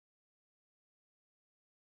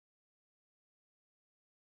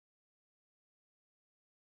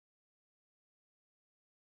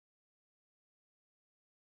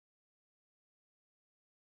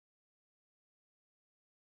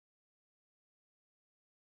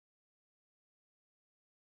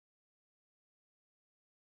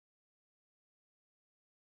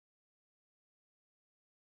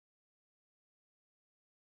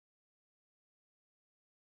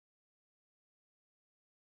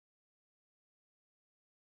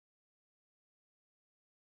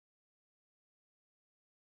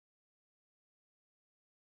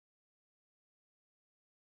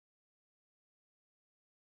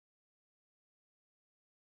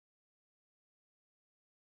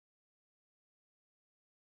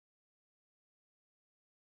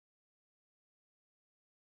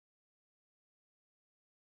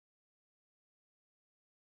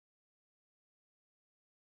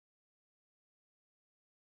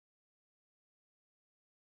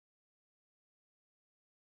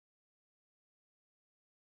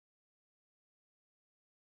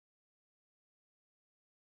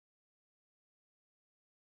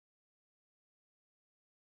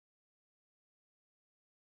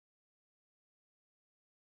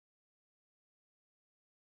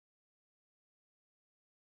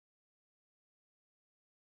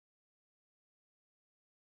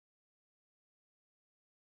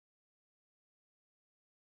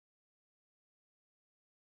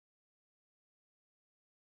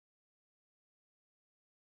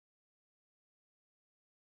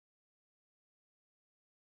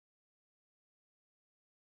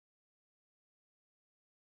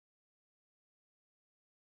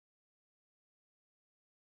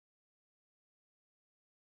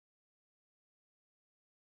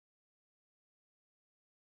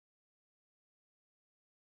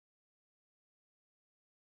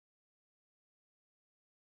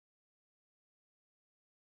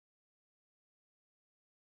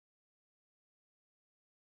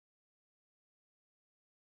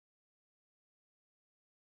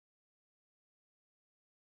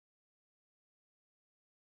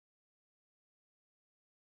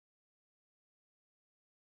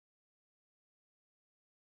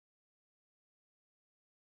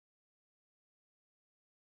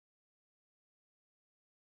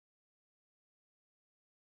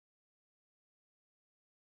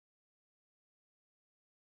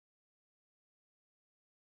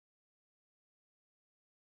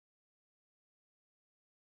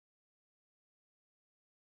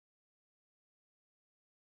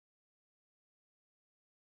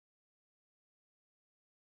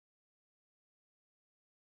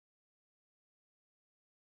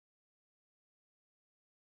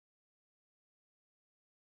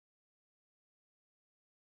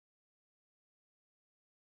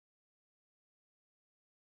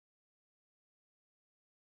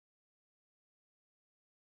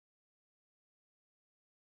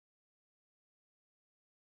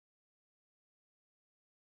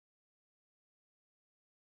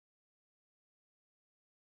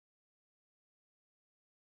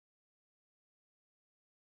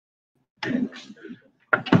Good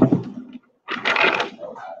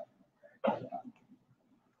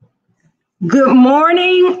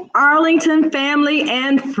morning, Arlington family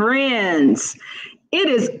and friends. It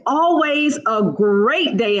is always a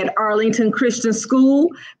great day at Arlington Christian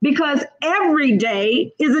School because every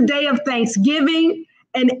day is a day of Thanksgiving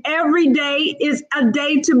and every day is a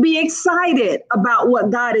day to be excited about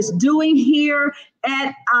what God is doing here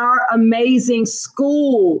at our amazing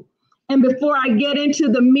school. And before I get into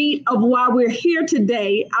the meat of why we're here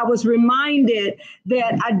today, I was reminded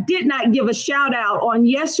that I did not give a shout out on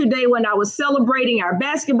yesterday when I was celebrating our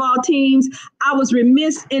basketball teams. I was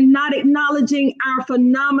remiss in not acknowledging our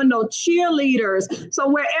phenomenal cheerleaders. So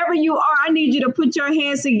wherever you are, I need you to put your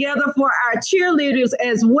hands together for our cheerleaders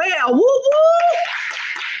as well. Woo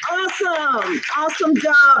woo! Awesome. Awesome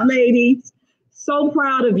job, ladies. So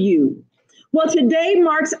proud of you. Well, today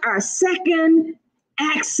marks our second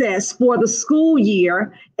access for the school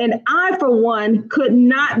year, and I, for one, could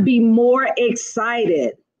not be more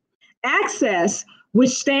excited. Access, which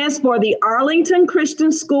stands for the Arlington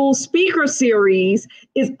Christian School Speaker Series,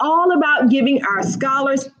 is all about giving our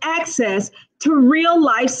scholars access to real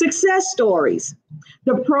life success stories.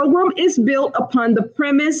 The program is built upon the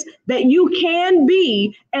premise that you can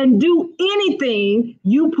be and do anything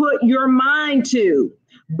you put your mind to.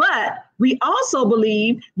 But we also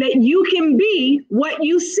believe that you can be what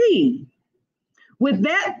you see. With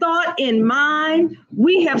that thought in mind,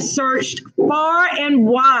 we have searched far and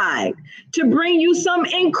wide to bring you some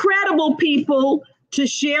incredible people to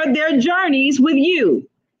share their journeys with you.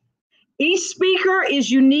 Each speaker is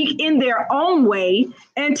unique in their own way,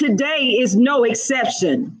 and today is no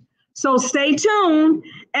exception. So stay tuned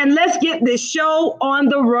and let's get this show on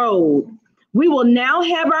the road. We will now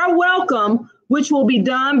have our welcome, which will be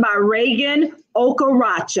done by Reagan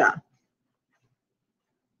Okaracha.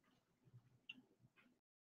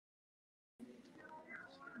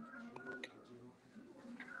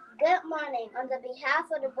 Good morning. On the behalf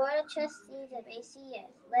of the Board of Trustees of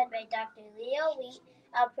ACS, led by Dr. Leo Wheat,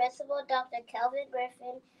 our principal, Dr. Kelvin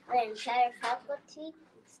Griffin, and the entire faculty,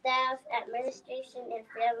 staff, administration, and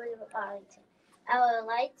family of Arlington, I would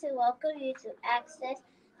like to welcome you to Access,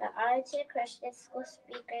 the Arlington Christian School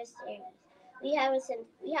Speaker Series. We have a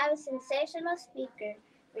sensational speaker.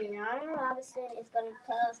 Brianna Robinson is going to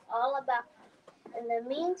tell us all about her. In the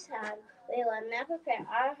meantime, we will now prepare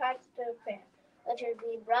our hearts through prayer, which will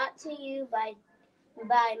be brought to you by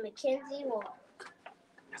Mackenzie Wall.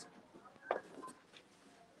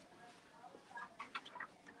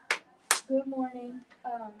 Good morning.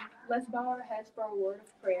 Let's bow our heads for a word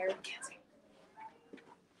of prayer.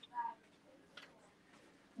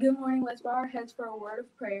 Good morning. Let's bow our heads for a word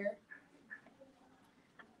of prayer.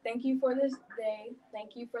 Thank you for this day.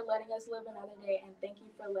 Thank you for letting us live another day. And thank you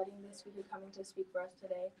for letting this speaker come in to speak for us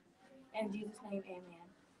today. In Jesus' name,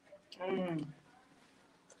 amen.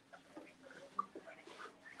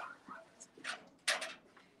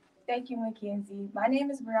 Thank you, Mackenzie. My name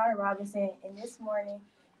is Brianna Robinson, and this morning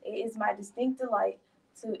it is my distinct delight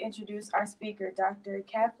to introduce our speaker, Dr.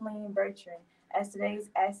 Kathleen Bertrand, as today's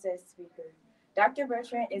Access speaker. Dr.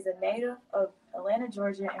 Bertrand is a native of Atlanta,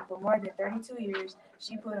 Georgia, and for more than 32 years,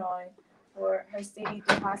 she put on for her city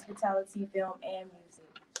through hospitality, film, and music.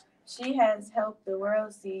 She has helped the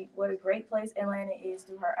world see what a great place Atlanta is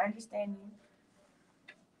through her understanding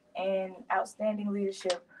and outstanding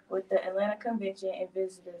leadership with the Atlanta Convention and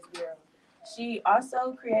Visitors Bureau. She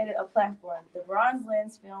also created a platform, the Bronze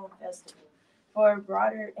Lens Film Festival, for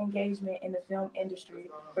broader engagement in the film industry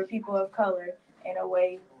for people of color in a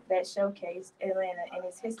way that showcased Atlanta and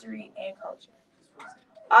its history and culture.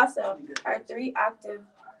 Also, her 3-octave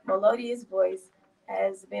melodious voice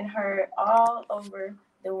has been heard all over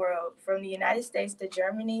the world, from the United States to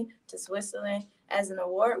Germany to Switzerland, as an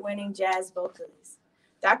award-winning jazz vocalist.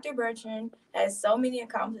 Dr. Bertrand has so many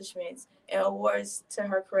accomplishments and awards to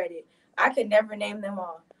her credit. I could never name them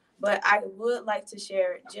all, but I would like to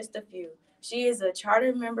share just a few. She is a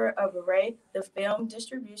charter member of Array, the film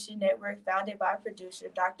distribution network founded by producer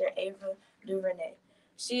Dr. Ava DuVernay.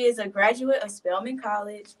 She is a graduate of Spelman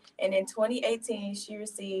College, and in 2018, she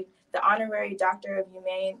received the honorary Doctor of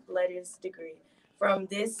Humane Letters degree from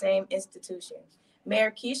this same institution.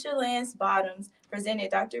 Mayor Keisha Lance Bottoms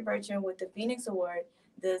presented Dr. Bertrand with the Phoenix Award,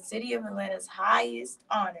 the City of Atlanta's highest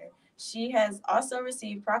honor. She has also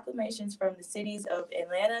received proclamations from the cities of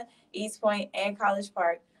Atlanta, East Point, and College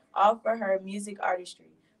Park, all for her music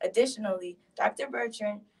artistry. Additionally, Dr.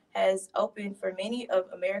 Bertrand has opened for many of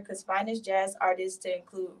America's finest jazz artists to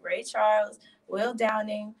include Ray Charles, Will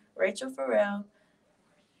Downing, Rachel Farrell,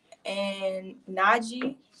 and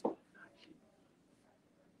Naju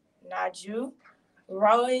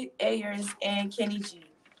Roy Ayers, and Kenny G.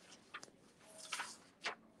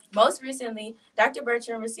 Most recently, Dr.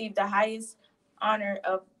 Bertrand received the highest honor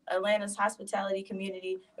of Atlanta's hospitality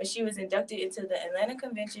community when she was inducted into the Atlanta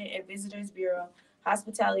Convention and Visitors Bureau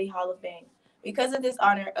Hospitality Hall of Fame. Because of this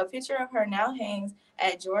honor, a picture of her now hangs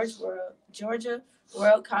at Georgia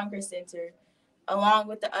World Congress Center, along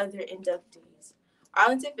with the other inductees.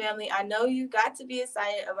 Arlington family, I know you got to be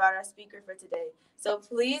excited about our speaker for today. So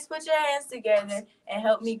please put your hands together and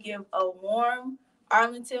help me give a warm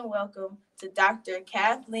Arlington welcome to Dr.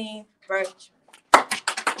 Kathleen Bertrand.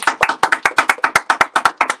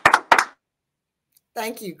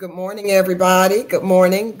 Thank you. Good morning, everybody. Good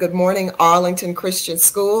morning. Good morning, Arlington Christian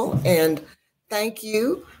School. And thank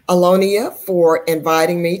you, Alonia, for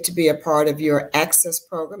inviting me to be a part of your Access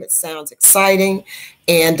program. It sounds exciting.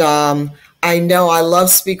 And I know I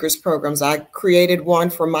love speakers programs. I created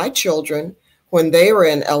one for my children when they were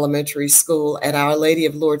in elementary school at Our Lady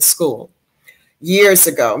of Lourdes School years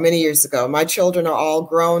ago, many years ago. My children are all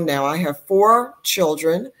grown now. I have 4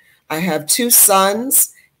 children. I have 2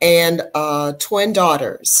 sons and twin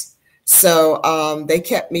daughters. So they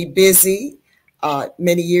kept me busy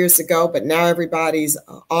many years ago, but now everybody's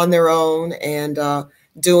on their own and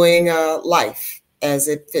doing life as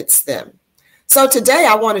it fits them. So today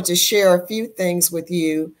I wanted to share a few things with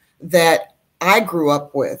you that I grew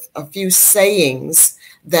up with, a few sayings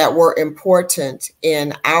that were important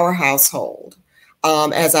in our household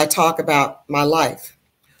as I talk about my life.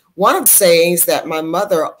 One of the sayings that my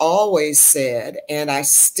mother always said, and I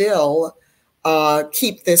still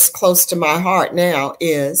keep this close to my heart now,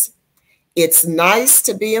 is, it's nice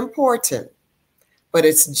to be important, but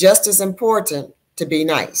it's just as important to be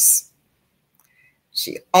nice.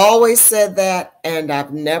 She always said that, and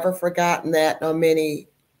I've never forgotten that,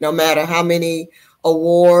 no matter how many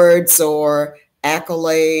awards or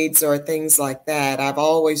accolades or things like that. I've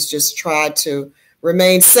always just tried to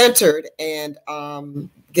remain centered and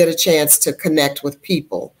get a chance to connect with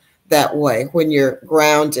people that way when you're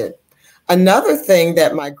grounded. Another thing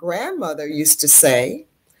that my grandmother used to say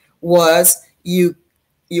was, you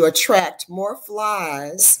attract more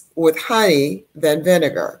flies with honey than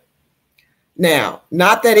vinegar. Now,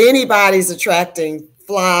 not that anybody's attracting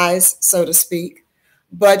flies, so to speak,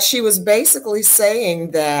 but she was basically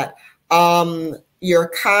saying that your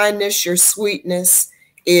kindness, your sweetness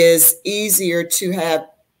is easier to have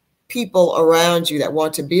people around you that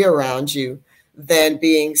want to be around you than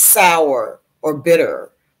being sour or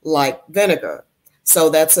bitter like vinegar. So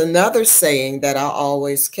that's another saying that I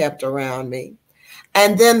always kept around me.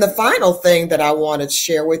 And then the final thing that I wanted to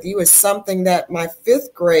share with you is something that my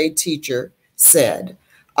 5th grade teacher said.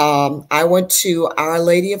 I went to Our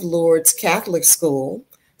Lady of Lourdes Catholic School,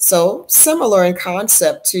 so similar in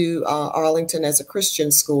concept to Arlington as a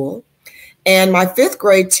Christian school. And my 5th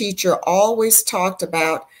grade teacher always talked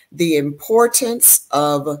about the importance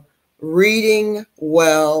of reading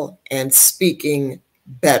well and speaking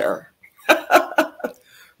better.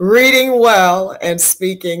 Reading well and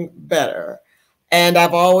speaking better. And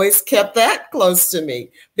I've always kept that close to me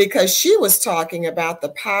because she was talking about the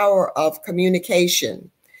power of communication,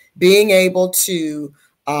 being able to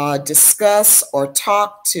discuss or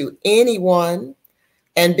talk to anyone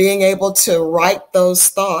and being able to write those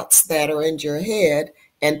thoughts that are in your head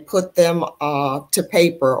and put them to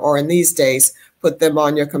paper, or in these days, put them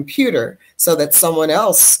on your computer so that someone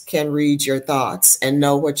else can read your thoughts and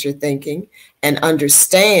know what you're thinking and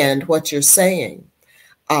understand what you're saying.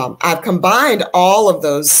 I've combined all of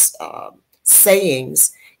those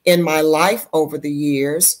sayings in my life over the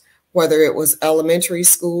years, whether it was elementary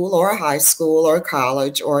school or high school or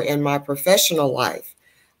college or in my professional life,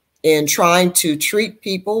 in trying to treat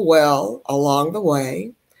people well along the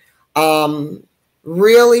way,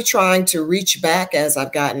 really trying to reach back as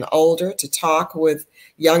I've gotten older to talk with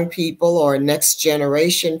young people or next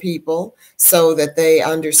generation people so that they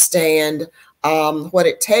understand what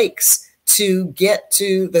it takes to get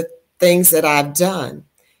to the things that I've done.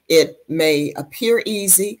 It may appear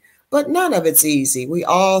easy, but none of it's easy. We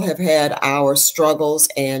all have had our struggles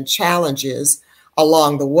and challenges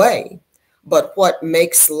along the way. But what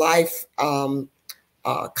makes life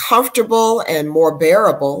comfortable and more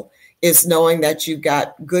bearable is knowing that you've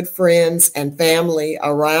got good friends and family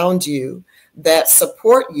around you that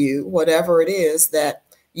support you, whatever it is that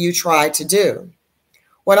you try to do.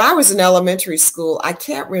 When I was in elementary school, I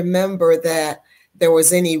can't remember that there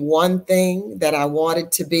was any one thing that I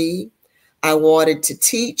wanted to be. I wanted to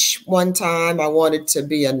teach one time. I wanted to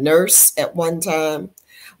be a nurse at one time.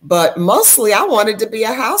 But mostly I wanted to be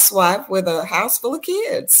a housewife with a house full of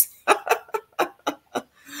kids.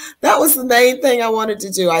 That was the main thing I wanted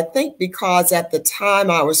to do. I think because at the time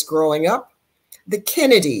I was growing up, the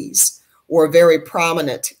Kennedys were very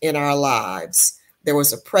prominent in our lives. There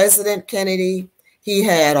was a President Kennedy. He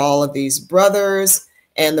had all of these brothers,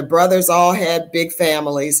 and the brothers all had big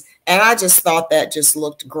families. And I just thought that just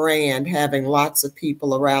looked grand, having lots of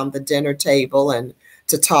people around the dinner table and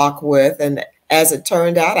to talk with. And as it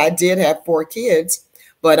turned out, I did have 4 kids,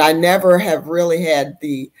 but I never have really had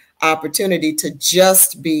the opportunity to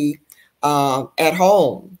just be at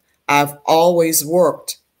home. I've always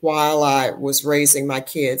worked while I was raising my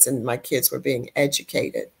kids and my kids were being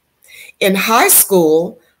educated. In high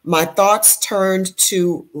school, my thoughts turned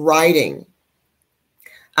to writing.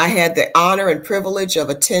 I had the honor and privilege of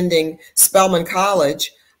attending Spelman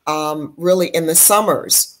College really in the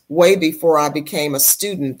summers, way before I became a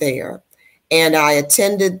student there. And I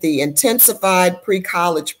attended the intensified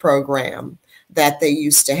pre-college program that they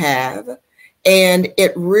used to have. And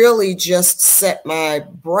it really just set my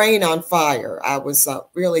brain on fire. I was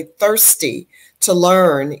really thirsty to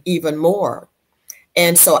learn even more.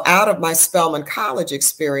 And so out of my Spelman College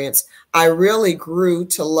experience, I really grew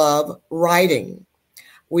to love writing.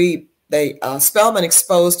 Spelman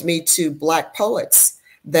exposed me to Black poets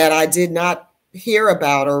that I did not hear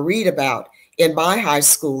about or read about in my high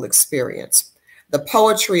school experience. The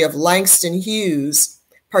poetry of Langston Hughes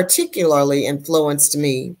particularly influenced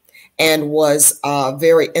me and was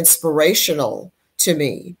very inspirational to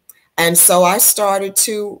me. And so I started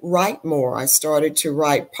to write more. I started to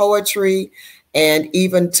write poetry and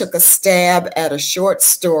even took a stab at a short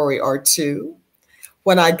story or two.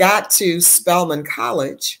 When I got to Spelman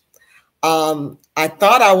College, I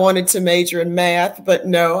thought I wanted to major in math, but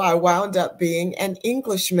no, I wound up being an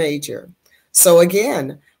English major. So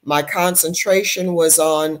again, my concentration was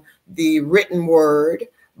on the written word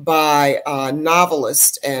by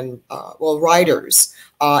novelists and writers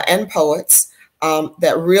and poets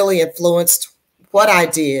that really influenced what I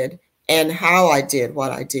did and how I did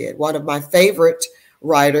what I did. One of my favorite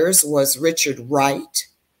writers was Richard Wright,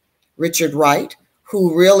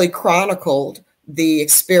 who really chronicled the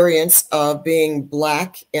experience of being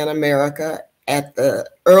Black in America at the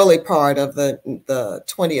early part of the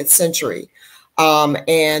 20th century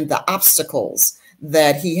and the obstacles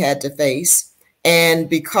that he had to face. And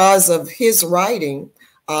because of his writing,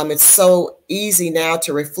 it's so easy now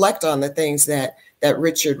to reflect on the things that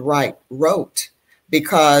Richard Wright wrote,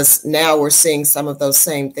 because now we're seeing some of those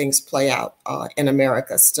same things play out in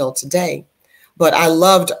America still today. But I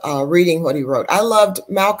loved reading what he wrote. I loved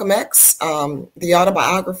Malcolm X. The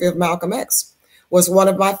autobiography of Malcolm X was one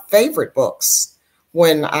of my favorite books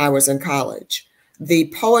when I was in college.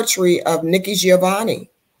 The poetry of Nikki Giovanni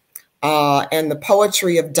and the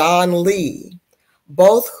poetry of Don Lee,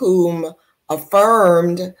 both whom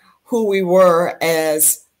affirmed who we were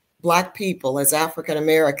as Black people, as African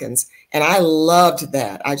Americans. And I loved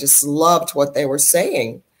that. I just loved what they were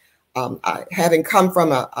saying. Having come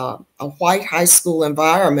from a white high school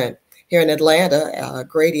environment here in Atlanta,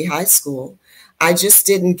 Grady High School, I just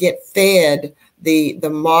didn't get fed the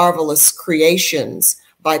marvelous creations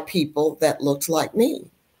by people that looked like me.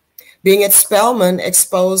 Being at Spelman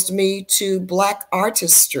exposed me to Black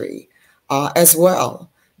artistry as well.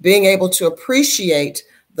 Being able to appreciate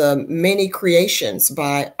the many creations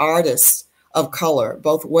by artists of color,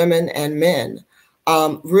 both women and men,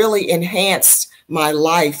 really enhanced my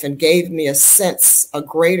life and gave me a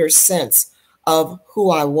greater sense of who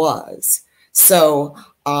I was. So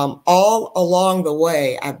all along the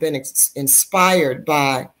way, I've been inspired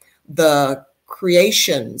by the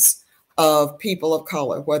creations of people of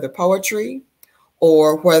color, whether poetry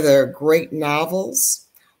or whether great novels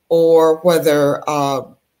or whether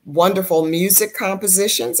wonderful music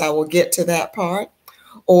compositions, I will get to that part,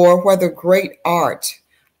 or whether great art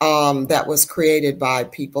that was created by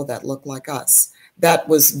people that look like us. That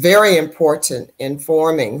was very important in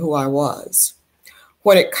forming who I was.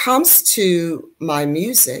 When it comes to my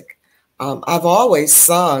music, I've always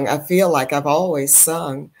sung. I feel like I've always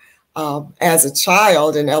sung. As a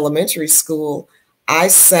child in elementary school, I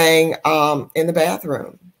sang in the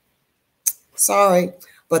bathroom. Sorry,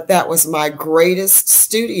 but that was my greatest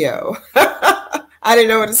studio. I didn't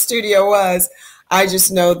know what a studio was. I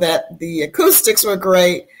just know that the acoustics were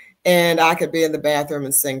great and I could be in the bathroom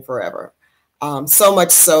and sing forever. So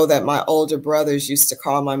much so that my older brothers used to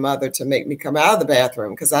call my mother to make me come out of the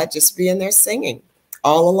bathroom because I'd just be in there singing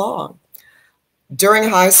all along. During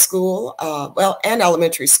high school, and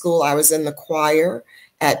elementary school, I was in the choir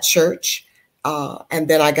at church. And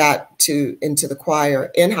then I got into the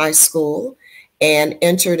choir in high school and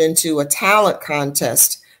entered into a talent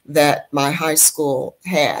contest that my high school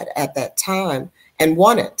had at that time. and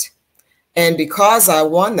won it. And because I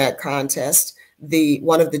won that contest,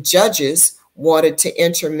 one of the judges wanted to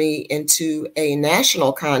enter me into a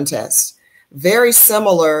national contest, very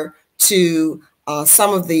similar to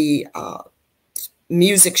some of the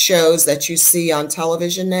music shows that you see on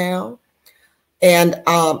television now. And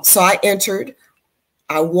so I entered.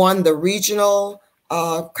 I won the regional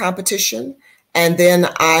competition, and then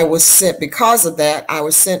I was sent, because of that, I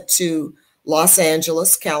was sent to Los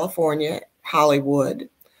Angeles, California, Hollywood,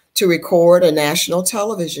 to record a national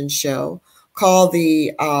television show called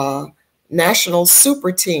the National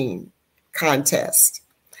Super Teen Contest.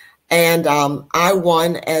 And I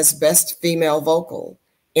won as Best Female Vocal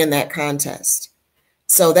in that contest.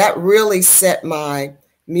 So that really set my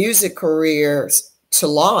music career to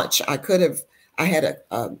launch. I had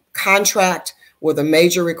a contract with a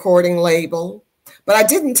major recording label, but I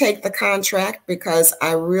didn't take the contract because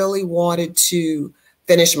I really wanted to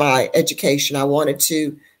finish my education. I wanted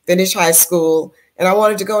to finish high school, and I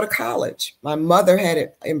wanted to go to college. My mother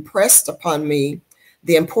had impressed upon me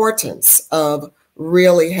the importance of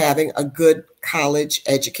really having a good college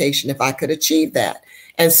education if I could achieve that.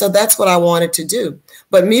 And so that's what I wanted to do.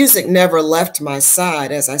 But music never left my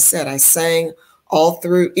side. As I said, I sang all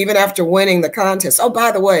through, even after winning the contest. Oh,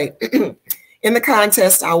 by the way, in the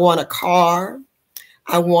contest, I won a car.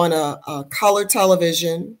 I won a color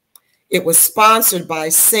television. It was sponsored by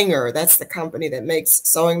Singer. That's the company that makes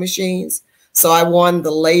sewing machines. So I won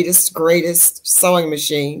the latest, greatest sewing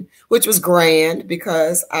machine, which was grand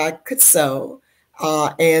because I could sew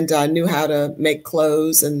and I knew how to make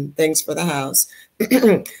clothes and things for the house.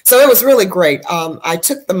 So it was really great. I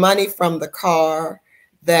took the money from the car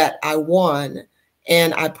that I won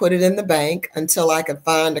and I put it in the bank until I could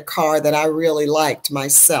find a car that I really liked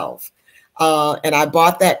myself. And I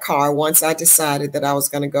bought that car once I decided that I was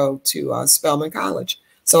going to go to Spelman College.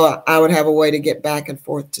 So I would have a way to get back and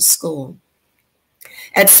forth to school.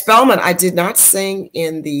 At Spelman, I did not sing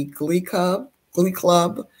in the Glee Club,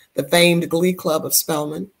 the famed Glee Club of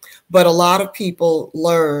Spelman, but a lot of people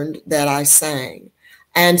learned that I sang.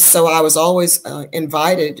 And so I was always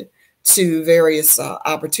invited to various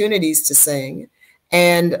opportunities to sing.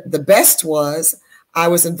 And the best was I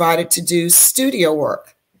was invited to do studio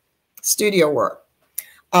work.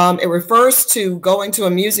 It refers to going to a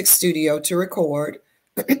music studio to record,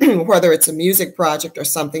 whether it's a music project or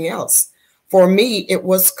something else. For me, it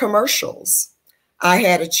was commercials. I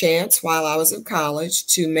had a chance while I was in college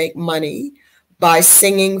to make money by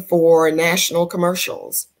singing for national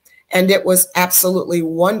commercials. And it was absolutely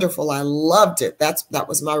wonderful. I loved it. That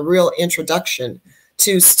was my real introduction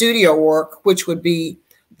to studio work, which would be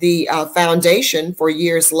the foundation for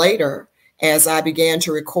years later as I began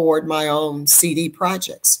to record my own CD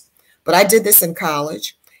projects. But I did this in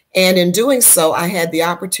college. And in doing so, I had the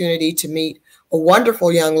opportunity to meet a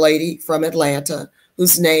wonderful young lady from Atlanta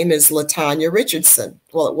whose name is LaTanya Richardson.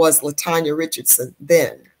 Well, it was LaTanya Richardson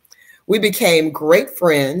then. We became great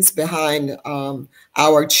friends behind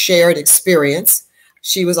our shared experience.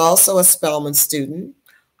 She was also a Spelman student.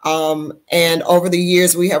 And over the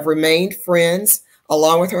years, we have remained friends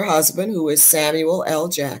along with her husband, who is Samuel L.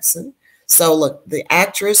 Jackson. So look, the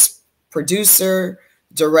actress, producer,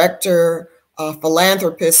 director,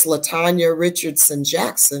 philanthropist LaTanya Richardson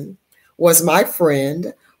Jackson was my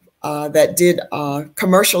friend that did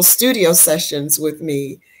commercial studio sessions with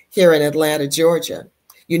me here in Atlanta, Georgia.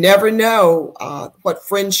 You never know what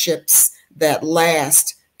friendships that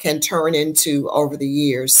last can turn into over the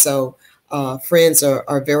years. So friends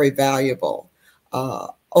are very valuable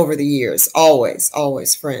over the years,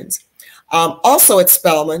 always friends. Also at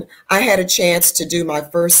Spelman, I had a chance to do my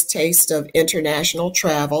first taste of international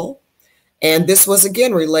travel. And this was,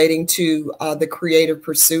 again, relating to the creative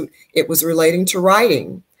pursuit. It was relating to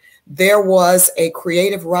writing. There was a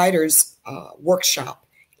creative writers workshop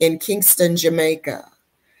in Kingston, Jamaica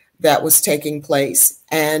that was taking place.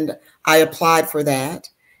 And I applied for that.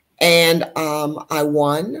 And I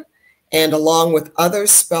won. And along with other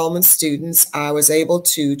Spelman students, I was able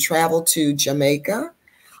to travel to Jamaica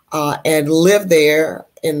and live there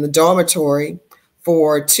in the dormitory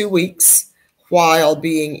for 2 weeks while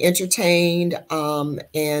being entertained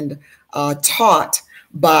and taught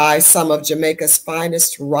by some of Jamaica's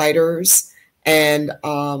finest writers and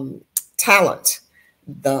talent.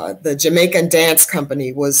 The Jamaican Dance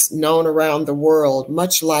Company was known around the world,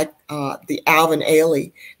 much like the Alvin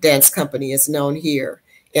Ailey Dance Company is known here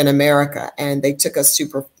in America. And they took us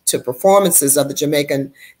to performances of the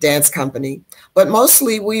Jamaican Dance Company. But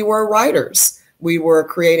mostly we were writers. We were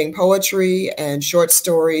creating poetry and short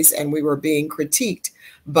stories, and we were being critiqued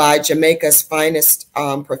by Jamaica's finest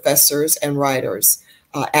professors and writers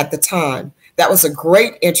at the time. that was a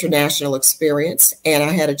great international experience, and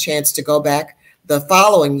I had a chance to go back the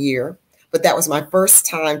following year, but that was my first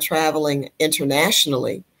time traveling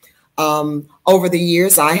internationally. Over the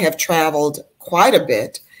years, I have traveled quite a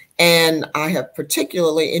bit, and I have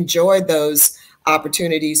particularly enjoyed those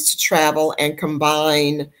opportunities to travel and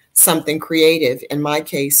combine something creative. In my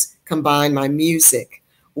case, combine my music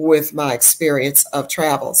with my experience of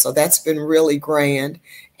travel. So that's been really grand,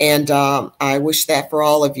 and I wish that for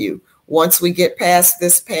all of you. Once we get past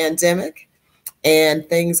this pandemic and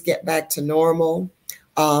things get back to normal,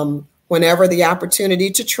 whenever the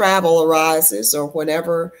opportunity to travel arises, or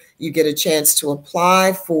whenever you get a chance to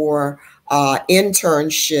apply for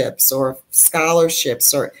internships or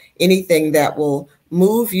scholarships or anything that will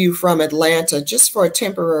move you from Atlanta just for a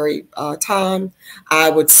temporary time, I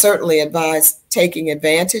would certainly advise taking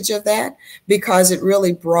advantage of that, because it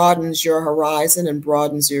really broadens your horizon and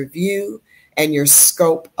broadens your view and your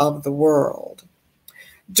scope of the world.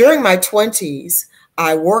 During my 20s,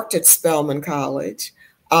 I worked at Spelman College,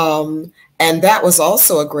 and that was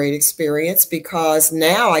also a great experience, because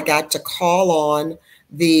now I got to call on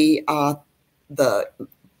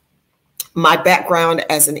my background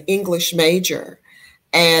as an English major,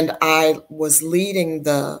 and I was leading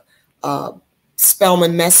the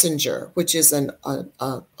Spelman Messenger, which is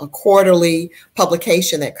a quarterly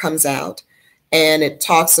publication that comes out, and it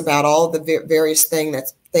talks about all the various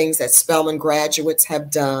things that Spelman graduates have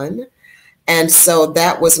done. And so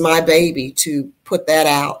that was my baby to put that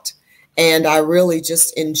out. And I really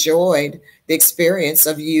just enjoyed the experience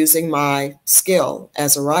of using my skill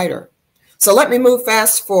as a writer. So let me move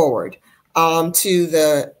fast forward to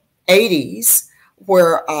the 80s,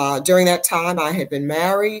 where during that time I had been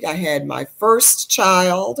married. I had my first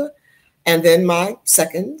child, and then my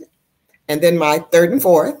second, and then my third and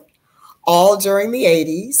fourth, all during the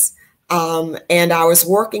 80s. And I was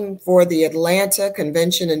working for the Atlanta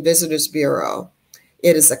Convention and Visitors Bureau.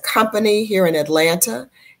 It is a company here in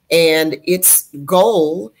Atlanta, and its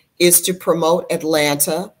goal is to promote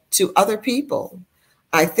Atlanta to other people.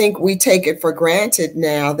 I think we take it for granted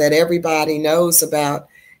now that everybody knows about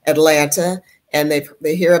Atlanta, and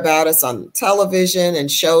they hear about us on television,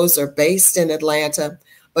 and shows are based in Atlanta.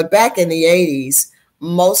 But back in the 80s,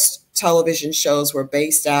 most television shows were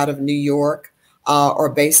based out of New York, or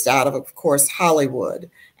based out of course, Hollywood.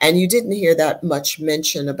 And you didn't hear that much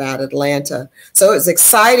mention about Atlanta. So it was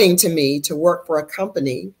exciting to me to work for a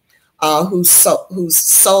company whose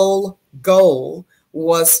sole goal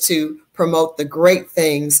was to promote the great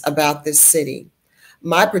things about this city.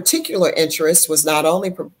 My particular interest was not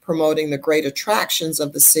only promoting the great attractions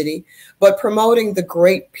of the city, but promoting the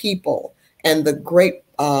great people, and the great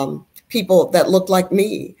people that looked like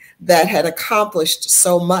me, that had accomplished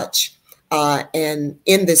so much and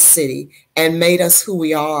in this city and made us who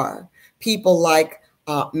we are. People like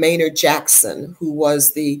Maynard Jackson, who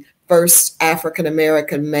was the first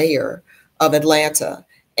African-American mayor of Atlanta,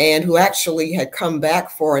 and who actually had come back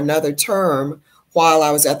for another term while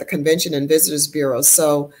I was at the Convention and Visitors Bureau.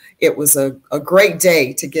 So it was a great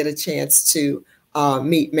day to get a chance to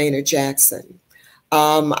meet Maynard Jackson.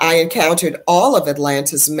 I encountered all of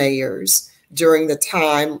Atlanta's mayors during the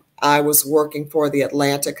time I was working for the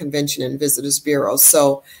Atlanta Convention and Visitors Bureau.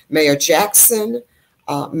 So Mayor Jackson,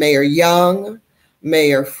 Mayor Young,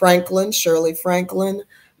 Mayor Franklin, Shirley Franklin,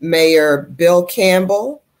 Mayor Bill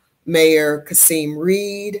Campbell, Mayor Kasim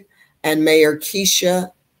Reed, and Mayor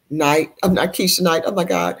Keisha Knight, not Keisha Knight, oh my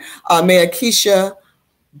God, Mayor Keisha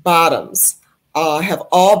Bottoms, have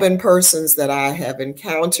all been persons that I have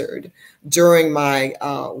encountered during my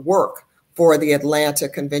work for the Atlanta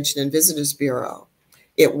Convention and Visitors Bureau.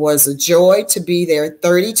 It was a joy to be there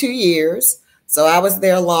 32 years. So I was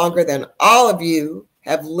there longer than all of you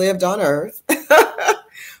have lived on earth,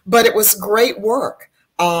 but it was great work.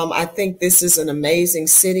 I think this is an amazing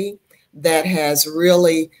city that has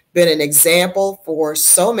really been an example for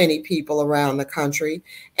so many people around the country,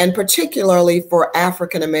 and particularly for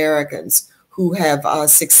African Americans who have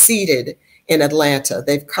succeeded in Atlanta.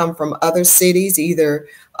 They've come from other cities, either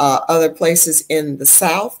other places in the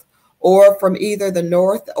South, or from either the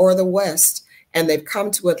North or the West, and they've come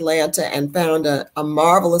to Atlanta and found a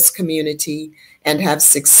marvelous community and have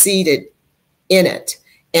succeeded in it.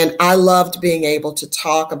 And I loved being able to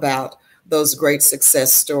talk about those great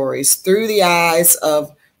success stories through the eyes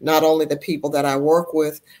of not only the people that I work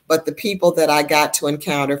with, but the people that I got to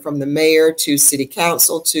encounter, from the mayor to city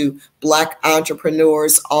council to Black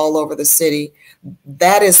entrepreneurs all over the city.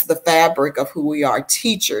 That is the fabric of who we are: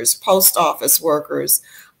 teachers, post office workers,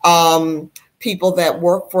 people that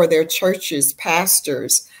work for their churches,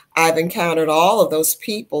 pastors, I've encountered all of those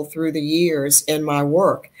people through the years in my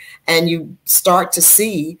work. And you start to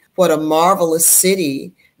see what a marvelous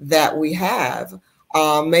city that we have,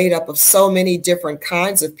 made up of so many different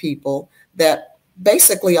kinds of people that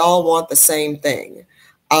basically all want the same thing.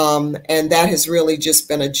 And that has really just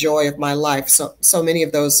been a joy of my life. So many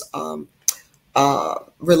of those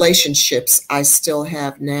relationships I still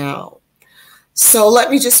have now. So let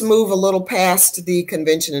me just move a little past the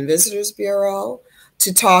Convention and Visitors Bureau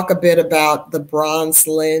to talk a bit about the Bronze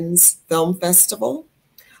Lens Film Festival.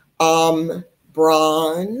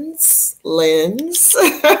 Bronze Lens,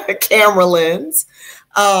 camera lens,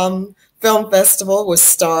 Film Festival was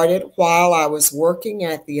started while I was working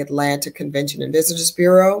at the Atlanta Convention and Visitors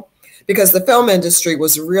Bureau, because the film industry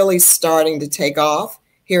was really starting to take off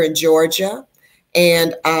here in Georgia.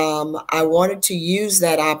 And I wanted to use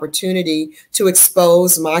that opportunity to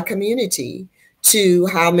expose my community to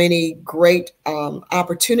how many great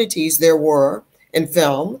opportunities there were in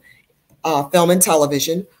film and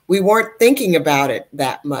television. We weren't thinking about it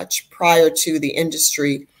that much prior to the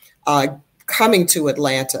industry coming to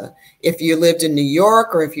Atlanta. If you lived in New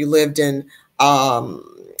York or if you lived in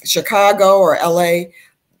Chicago or LA,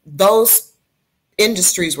 those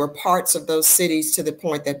industries were parts of those cities to the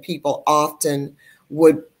point that people often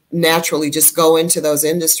would naturally just go into those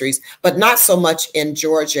industries, but not so much in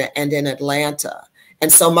Georgia and in Atlanta.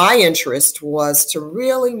 And so my interest was to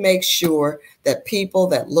really make sure that people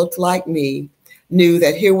that looked like me knew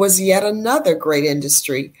that here was yet another great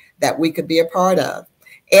industry that we could be a part of.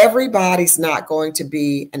 Everybody's not going to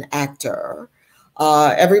be an actor.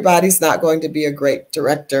 Everybody's not going to be a great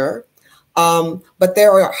director. But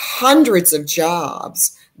there are hundreds of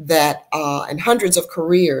jobs that and hundreds of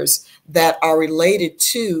careers that are related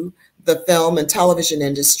to the film and television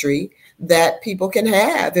industry that people can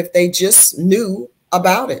have if they just knew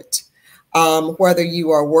about it. Whether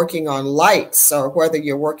you are working on lights or whether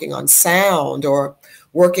you're working on sound or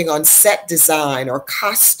working on set design or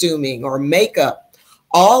costuming or makeup,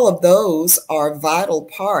 all of those are vital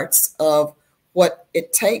parts of what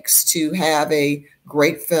it takes to have a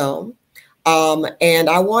great film. And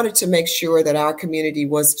I wanted to make sure that our community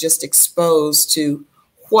was just exposed to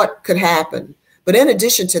what could happen. But in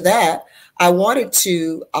addition to that, I wanted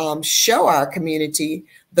to show our community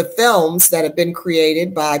the films that have been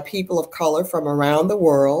created by people of color from around the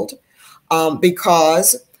world,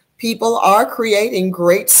 because people are creating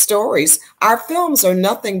great stories. Our films are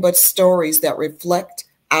nothing but stories that reflect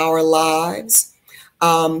our lives,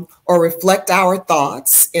 or reflect our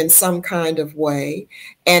thoughts in some kind of way.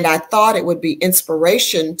 And I thought it would be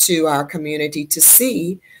inspiration to our community to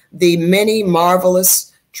see the many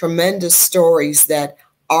marvelous, tremendous stories that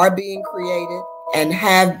are being created and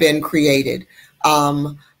have been created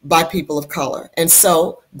by people of color. And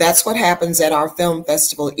so that's what happens at our film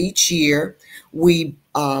festival each year. We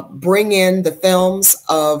bring in the films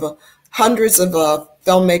of hundreds of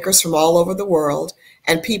filmmakers from all over the world,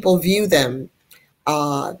 and people view them.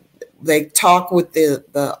 They talk with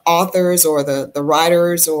the authors or the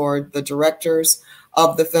writers or the directors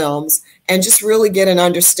of the films and just really get an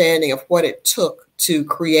understanding of what it took to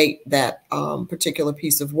create that particular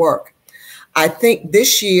piece of work. I think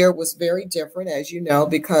this year was very different, as you know,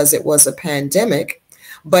 because it was a pandemic.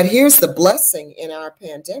 But here's the blessing in our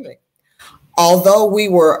pandemic. Although we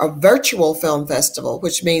were a virtual film festival,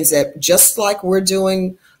 which means that just like we're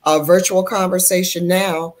doing a virtual conversation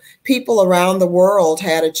now, people around the world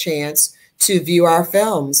had a chance to view our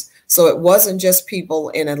films. So it wasn't just people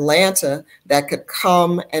in Atlanta that could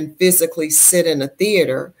come and physically sit in a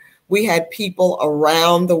theater. We had people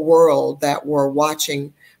around the world that were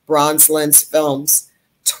watching Bronze Lens films,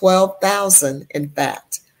 12,000 in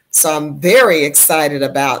fact. So I'm very excited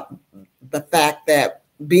about the fact that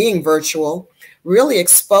being virtual really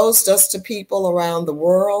exposed us to people around the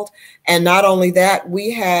world. And not only that,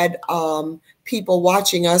 we had people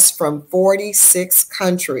watching us from 46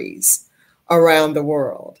 countries around the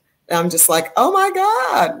world. And I'm just like, oh my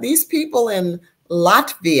God, these people in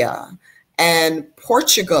Latvia and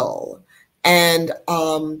Portugal and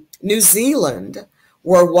New Zealand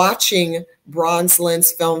were watching Bronze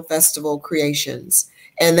Lens Film Festival creations.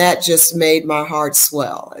 And that just made my heart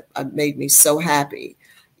swell. It made me so happy.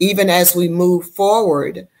 Even as we move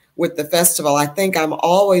forward with the festival, I think I'm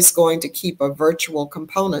always going to keep a virtual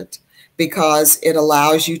component because it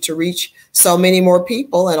allows you to reach so many more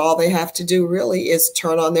people, and all they have to do really is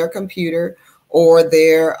turn on their computer or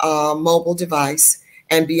their mobile device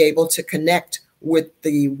and be able to connect with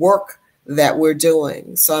the work that we're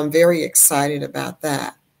doing. So I'm very excited about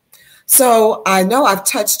that. So I know I've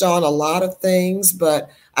touched on a lot of things, but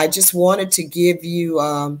I just wanted to give you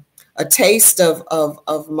a taste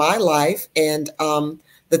of my life and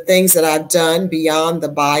the things that I've done beyond the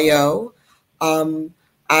bio. Um,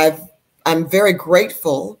 I'm very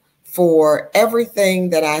grateful for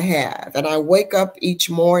everything that I have. And I wake up each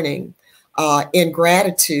morning in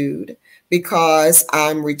gratitude because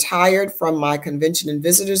I'm retired from my Convention and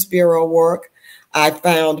Visitors Bureau work. I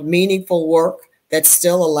found meaningful work that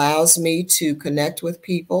still allows me to connect with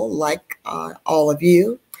people like all of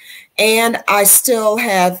you. And I still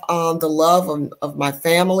have the love of my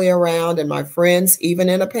family around and my friends, even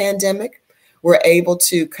in a pandemic. We're able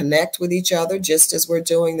to connect with each other just as we're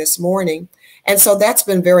doing this morning. And so that's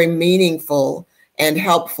been very meaningful and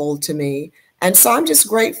helpful to me. And so I'm just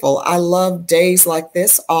grateful. I love days like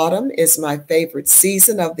this. Autumn is my favorite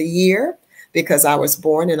season of the year because I was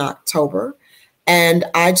born in October. And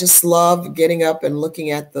I just love getting up and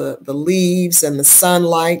looking at the leaves and the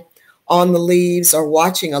sunlight on the leaves, or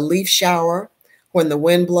watching a leaf shower when the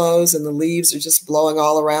wind blows and the leaves are just blowing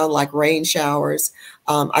all around like rain showers.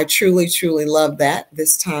 I truly, truly love that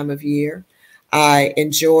this time of year. I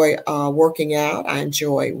enjoy working out. I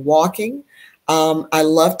enjoy walking. I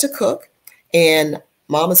love to cook, and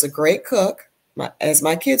Mama's a great cook, as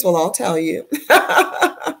my kids will all tell you.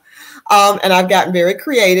 And I've gotten very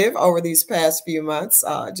creative over these past few months,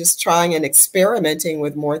 just trying and experimenting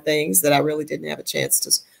with more things that I really didn't have a chance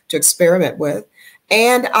to experiment with.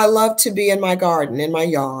 And I love to be in my garden, in my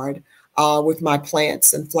yard, with my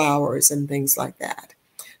plants and flowers and things like that.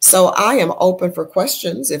 So I am open for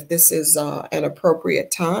questions if this is an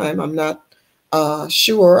appropriate time. I'm not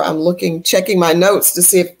sure. I'm checking my notes to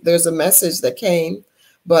see if there's a message that came,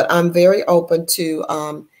 but I'm very open to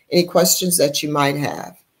any questions that you might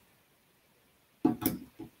have.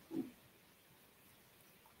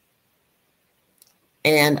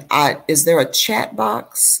 And is there a chat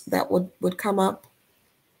box that would come up?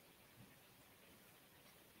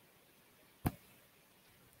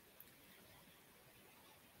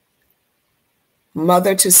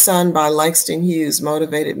 Mother to Son by Langston Hughes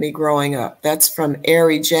motivated me growing up. That's from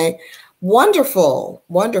Ari J. Wonderful,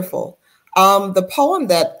 wonderful. The poem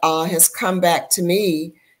that has come back to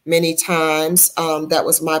me many times, that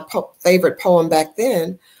was my favorite poem back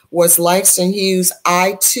then, was Langston Hughes'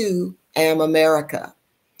 I Too Am America.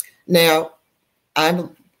 Now,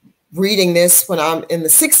 I'm reading this when I'm in the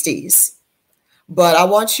 60s, but I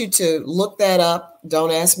want you to look that up.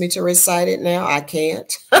 Don't ask me to recite it now. I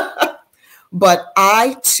can't. But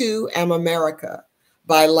I Too Am America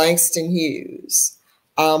by Langston Hughes.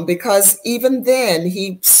 Because even then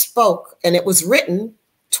he spoke, and it was written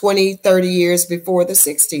 20, 30 years before the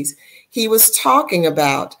 60s. He was talking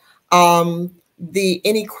about the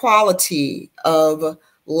inequality of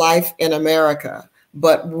life in America,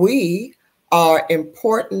 but we are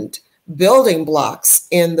important building blocks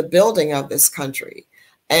in the building of this country.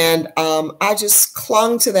 And I just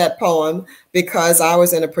clung to that poem because I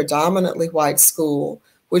was in a predominantly white school,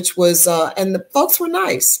 which was, and the folks were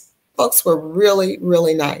nice. Folks were really,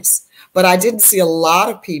 really nice. But I didn't see a lot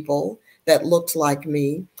of people that looked like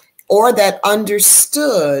me or that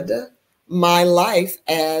understood my life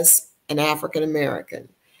as an African American.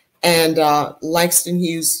 And Langston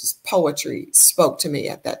Hughes' poetry spoke to me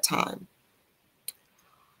at that time.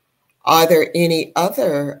 Are there any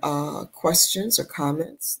other questions or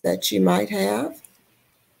comments that you might have?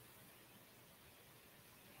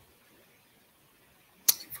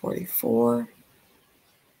 44.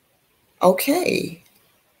 Okay.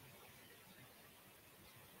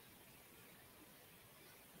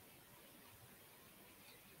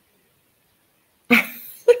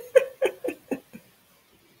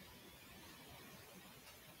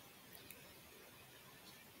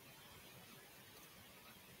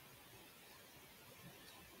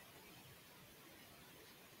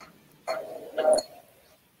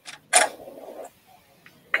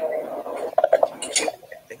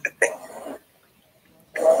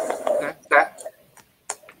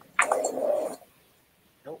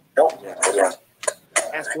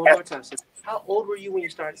 Ask one more time. How old were you when you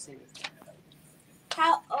started singing?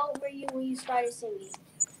 How old were you when you started singing?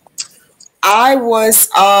 I was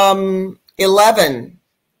 11.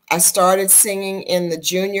 I started singing in the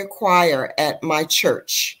junior choir at my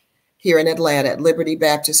church here in Atlanta at Liberty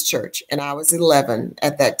Baptist Church, and I was 11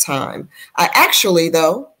 at that time. I actually,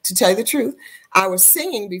 though, to tell you the truth, I was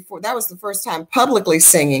singing before. That was the first time publicly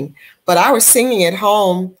singing, but I was singing at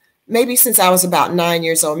home maybe since I was about 9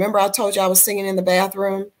 years old. Remember I told you I was singing in the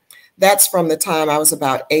bathroom? That's from the time I was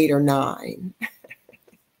about 8 or 9.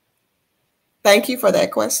 Thank you for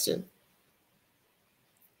that question.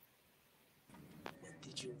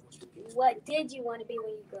 What did you want to be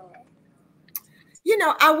when you grow up? You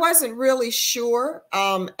know, I wasn't really sure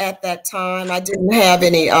at that time. I didn't have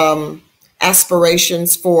any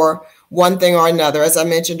aspirations for one thing or another. As I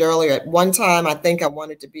mentioned earlier, at one time, I think I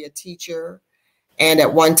wanted to be a teacher. And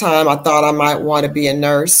at one time, I thought I might want to be a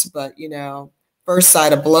nurse. But, you know, first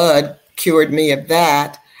sight of blood cured me of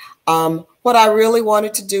that. What I really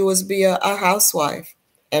wanted to do was be a housewife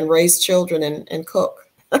and raise children and cook.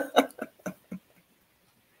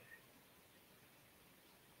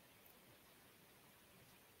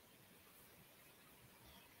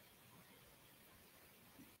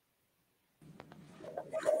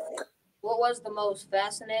 What was the most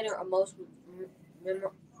fascinating or most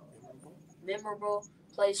memorable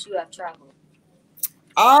place you have traveled?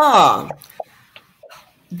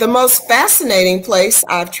 The most fascinating place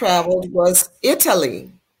I've traveled was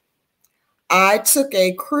Italy. I took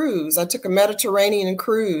a cruise. I took a Mediterranean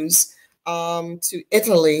cruise to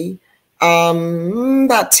Italy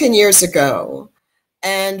about 10 years ago.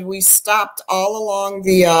 And we stopped all along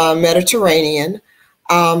the Mediterranean.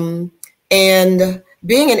 And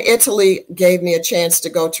being in Italy gave me a chance to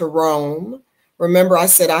go to Rome. Remember, I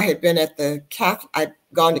said I had been at I'd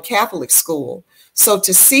gone to Catholic school. So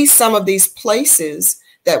to see some of these places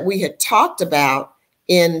that we had talked about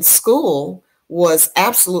in school was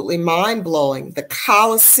absolutely mind-blowing. The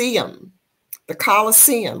Colosseum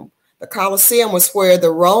was where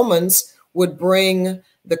the Romans would bring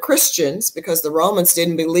the Christians, because the Romans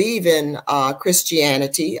didn't believe in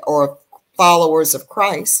Christianity or followers of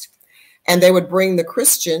Christ. And they would bring the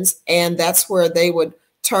Christians, and that's where they would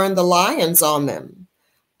turn the lions on them.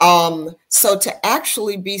 So to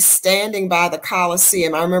actually be standing by the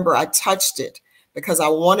Colosseum, I remember I touched it because I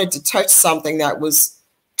wanted to touch something that was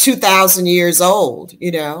 2,000 years old,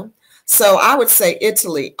 you know. So I would say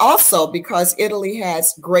Italy, also because Italy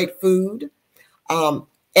has great food.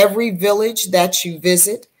 Every village that you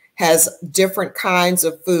visit has different kinds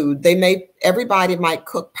of food. Everybody might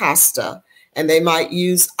cook pasta, and they might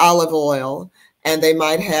use olive oil, and they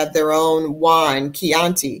might have their own wine,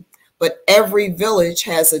 Chianti. But every village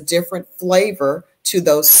has a different flavor to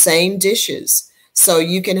those same dishes. So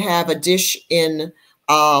you can have a dish in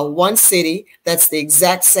one city that's the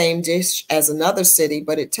exact same dish as another city,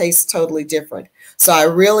 but it tastes totally different. So I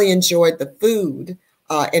really enjoyed the food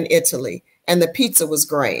in Italy, and the pizza was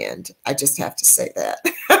grand. I just have to say that.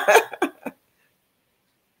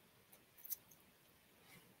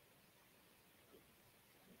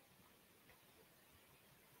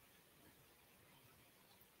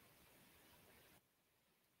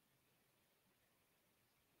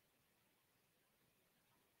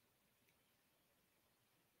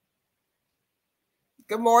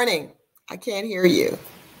 Good morning. I can't hear you.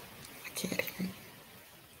 I can't hear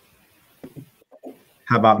you.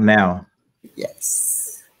 How about now?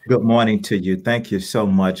 Yes. Good morning to you. Thank you so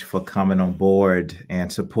much for coming on board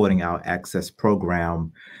and supporting our Access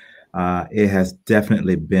program. It has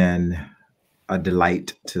definitely been a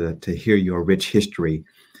delight to hear your rich history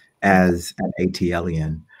as an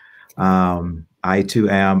ATLian. I too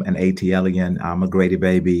am an ATLian. I'm a Grady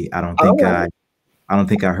baby. I don't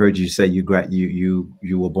think I heard you say you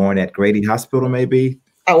were born at Grady Hospital, maybe?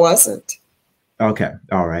 I wasn't. Okay,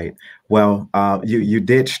 all right. Well, you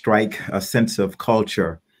did strike a sense of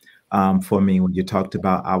culture for me when you talked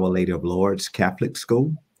about Our Lady of Lourdes Catholic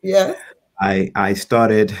School. Yeah. I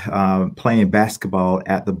started playing basketball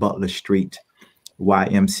at the Butler Street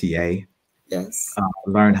YMCA. Yes.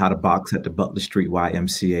 Learned how to box at the Butler Street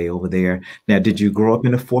YMCA over there. Now, did you grow up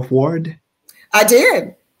in the Fourth Ward? I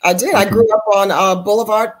did. Okay. I grew up on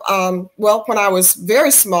Boulevard. Well, when I was very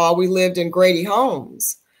small, we lived in Grady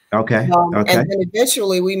Homes. Okay. And then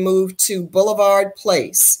eventually we moved to Boulevard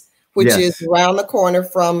Place, which is around the corner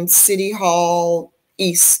from City Hall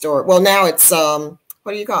East, or well, now it's what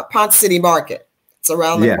do you call it? Ponce City Market. It's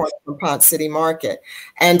around the corner from Ponce City Market,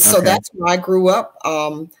 and so that's where I grew up.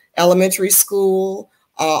 Elementary school,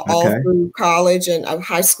 all through college and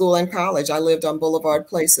high school and college. I lived on Boulevard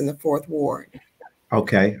Place in the Fourth Ward.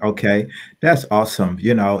 Okay. That's awesome.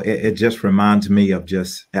 You know, it just reminds me of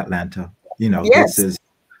just Atlanta. You know, This is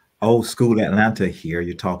old school Atlanta here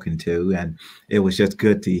you're talking to. And it was just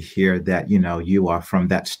good to hear that, you know, you are from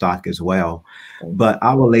that stock as well. But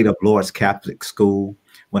Our Lady of Lourdes Catholic School,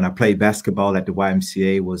 when I played basketball at the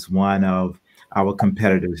YMCA, was one of our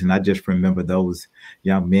competitors. And I just remember those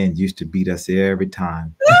young men used to beat us every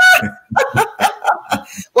time.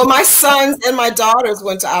 Well, my sons and my daughters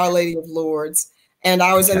went to Our Lady of Lourdes. And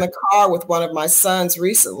I was in the car with one of my sons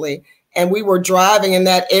recently, and we were driving in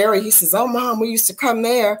that area. He says, "Oh, Mom, we used to come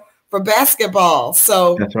there for basketball."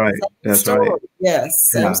 So that's right. That's right.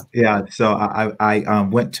 Yes. Yeah. So I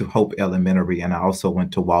went to Hope Elementary, and I also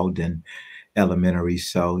went to Walden. Elementary.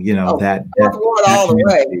 So, that all the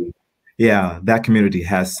way. Yeah, that community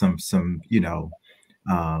has some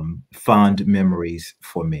fond memories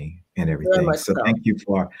for me and everything. So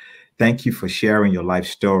thank you for sharing your life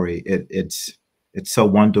story. It's so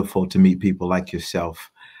wonderful to meet people like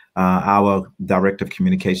yourself. Our director of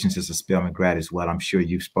communications is a Spelman grad as well. I'm sure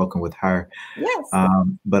you've spoken with her. Yes.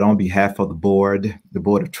 But on behalf of the board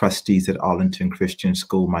of trustees at Arlington Christian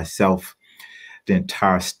School, myself, the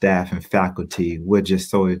entire staff and faculty, we're just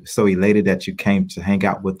so elated that you came to hang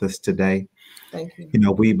out with us today. Thank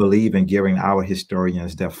you. We believe in giving our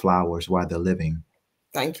historians their flowers while they're living.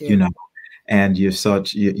 Thank you. And you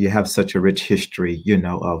have such a rich history,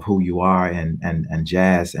 of who you are and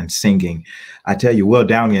jazz and singing. I tell you, Will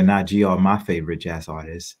Downing and Najee are my favorite jazz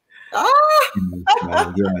artists. So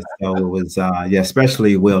it was,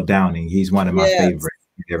 especially Will Downing. He's one of my favorites.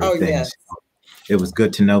 Everything. So it was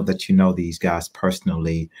good to know that you know these guys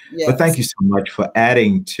personally. But thank you so much for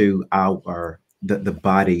adding to the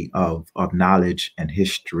body of knowledge and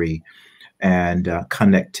history and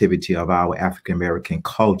connectivity of our African American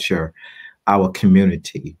culture, our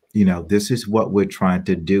community. This is what we're trying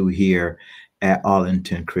to do here at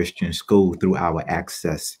Arlington Christian School through our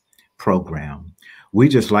Access program. We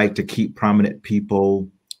just like to keep prominent people,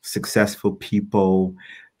 successful people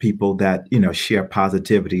that, share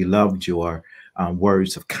positivity, loved your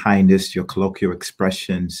words of kindness, your colloquial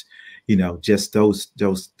expressions, just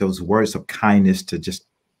those words of kindness to just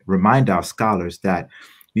remind our scholars that,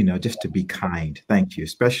 just to be kind. Thank you,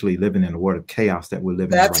 especially living in a world of chaos that we're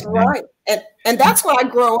living in right now. That's right. And that's what I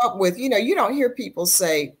grow up with. You don't hear people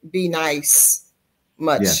say, be nice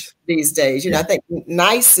much these days. I think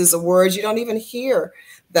nice is a word you don't even hear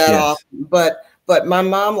that often. But my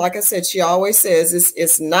mom, like I said, she always says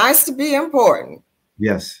it's nice to be important.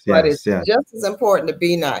 But it's just as important to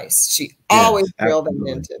be nice. She always drilled that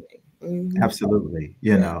into me. Mm-hmm. Absolutely.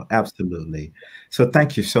 Absolutely. So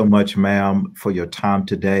thank you so much, ma'am, for your time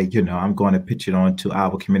today. I'm going to pitch it on to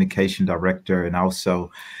our communication director and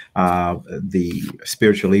also the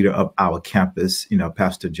spiritual leader of our campus,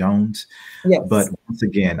 Pastor Jones. Yes. But once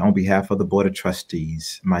again, on behalf of the Board of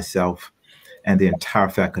Trustees, myself, and the entire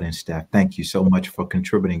faculty and staff, thank you so much for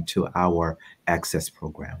contributing to our Access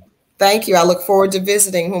program. Thank you. I look forward to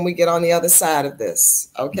visiting when we get on the other side of this.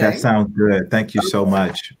 Okay. That sounds good. Thank you so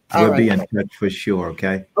much. We'll be in touch for sure.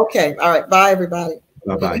 Okay. Okay. All right. Bye, everybody.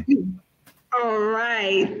 Bye-bye. All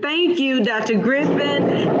right. Thank you, Dr.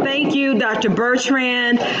 Griffin. Thank you, Dr.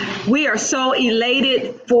 Bertrand. We are so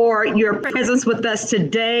elated for your presence with us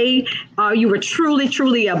today. You were truly,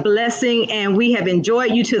 truly a blessing, and we have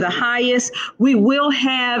enjoyed you to the highest. We will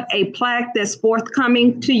have a plaque that's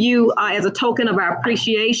forthcoming to you as a token of our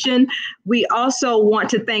appreciation. We also want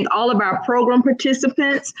to thank all of our program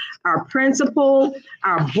participants, our principal,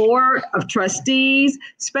 our board of trustees.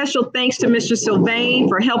 Special thanks to Mr. Sylvain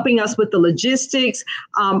for helping us with the logistics,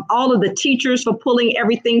 all of the teachers for pulling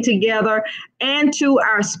everything together, and to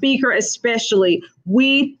our speaker especially.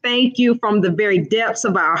 We thank you from the very depths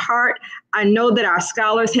of our heart. I know that our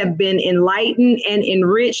scholars have been enlightened and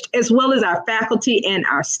enriched, as well as our faculty and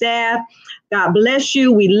our staff. God bless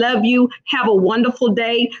you. We love you. Have a wonderful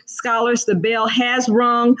day. Scholars, the bell has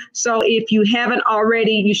rung. So if you haven't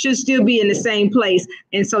already, you should still be in the same place.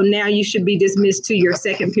 And so now you should be dismissed to your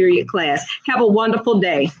second period class. Have a wonderful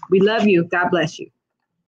day. We love you. God bless you.